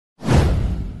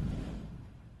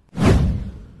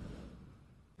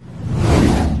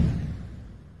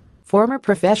Former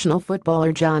professional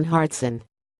footballer John Hartson.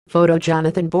 Photo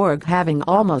Jonathan Borg Having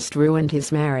almost ruined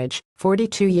his marriage.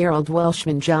 42-year-old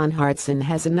Welshman John Hartson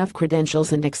has enough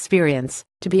credentials and experience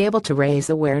to be able to raise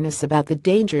awareness about the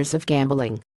dangers of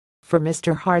gambling. For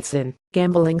Mr. Hartson,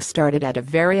 gambling started at a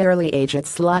very early age at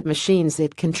slot machines.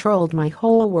 It controlled my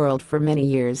whole world for many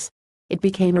years. It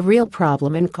became a real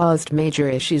problem and caused major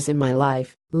issues in my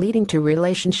life, leading to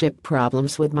relationship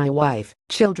problems with my wife,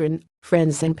 children,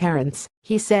 friends and parents,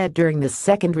 he said during the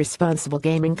second Responsible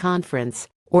Gaming Conference,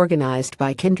 organized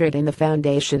by Kindred and the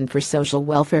Foundation for Social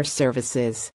Welfare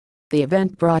Services. The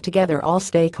event brought together all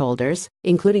stakeholders,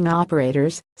 including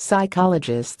operators,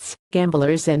 psychologists,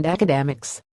 gamblers and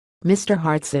academics. Mr.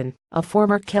 Hartson, a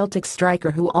former Celtic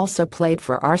striker who also played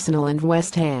for Arsenal and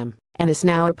West Ham, and is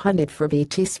now a pundit for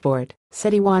BT Sport,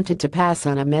 said he wanted to pass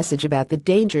on a message about the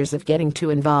dangers of getting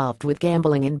too involved with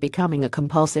gambling and becoming a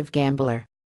compulsive gambler.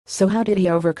 So how did he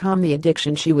overcome the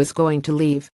addiction? She was going to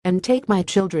leave and take my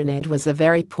children. It was a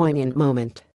very poignant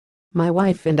moment. My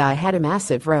wife and I had a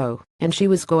massive row, and she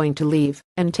was going to leave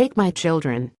and take my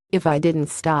children if I didn't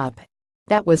stop.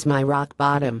 That was my rock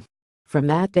bottom. From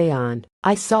that day on,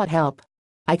 I sought help.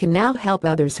 I can now help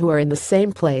others who are in the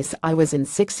same place I was in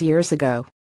 6 years ago.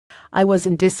 I was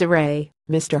in disarray,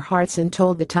 Mr. Hartson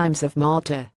told the Times of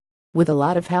Malta. With a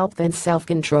lot of help and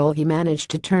self-control, he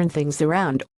managed to turn things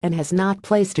around and has not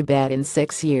placed a bet in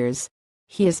 6 years.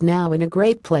 He is now in a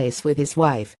great place with his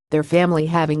wife, their family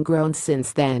having grown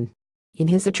since then. In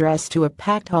his address to a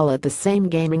packed hall at the same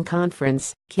gaming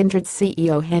conference, Kindred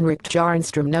CEO Henrik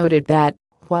Bjarnstrom noted that,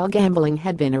 while gambling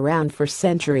had been around for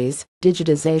centuries,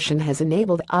 digitization has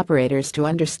enabled operators to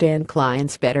understand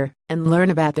clients better and learn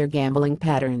about their gambling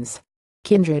patterns.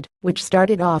 Kindred, which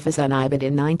started off as Unibet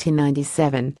in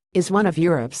 1997, is one of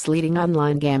Europe's leading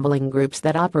online gambling groups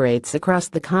that operates across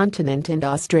the continent and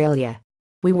Australia.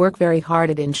 We work very hard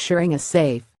at ensuring a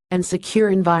safe and secure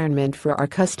environment for our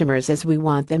customers as we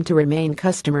want them to remain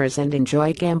customers and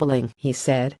enjoy gambling, he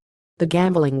said. The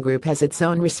gambling group has its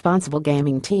own responsible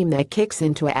gaming team that kicks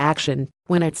into action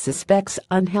when it suspects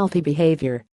unhealthy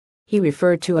behavior. He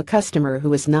referred to a customer who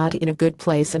was not in a good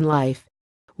place in life.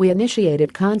 We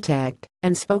initiated contact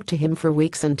and spoke to him for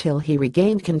weeks until he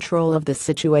regained control of the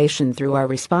situation through our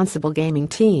responsible gaming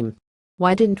team.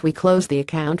 Why didn't we close the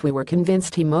account? We were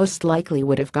convinced he most likely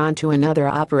would have gone to another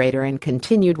operator and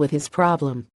continued with his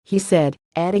problem, he said,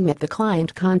 adding that the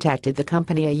client contacted the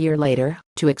company a year later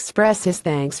to express his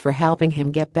thanks for helping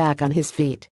him get back on his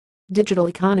feet. Digital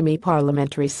Economy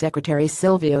Parliamentary Secretary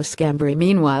Silvio Scambri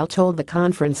meanwhile told the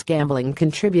conference gambling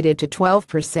contributed to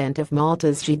 12% of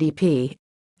Malta's GDP.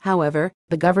 However,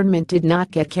 the government did not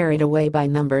get carried away by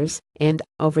numbers and,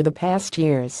 over the past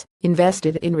years,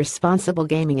 invested in responsible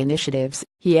gaming initiatives,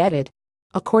 he added.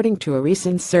 According to a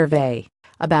recent survey,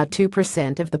 about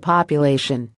 2% of the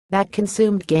population that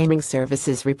consumed gaming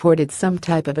services reported some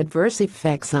type of adverse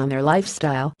effects on their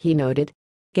lifestyle, he noted.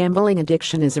 Gambling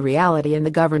addiction is a reality and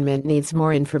the government needs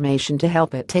more information to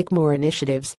help it take more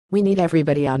initiatives. We need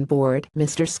everybody on board,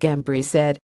 Mr. Scambri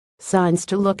said. Signs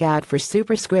to look out for: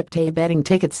 Superscript A betting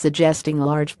tickets suggesting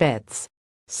large bets.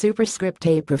 Superscript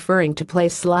A preferring to play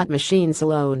slot machines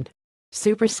alone.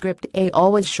 Superscript A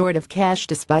always short of cash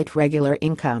despite regular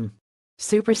income.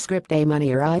 Superscript A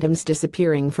money or items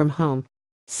disappearing from home.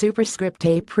 Superscript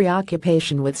A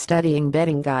preoccupation with studying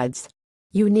betting guides.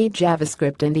 You need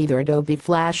JavaScript and either Adobe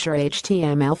Flash or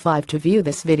HTML5 to view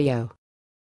this video.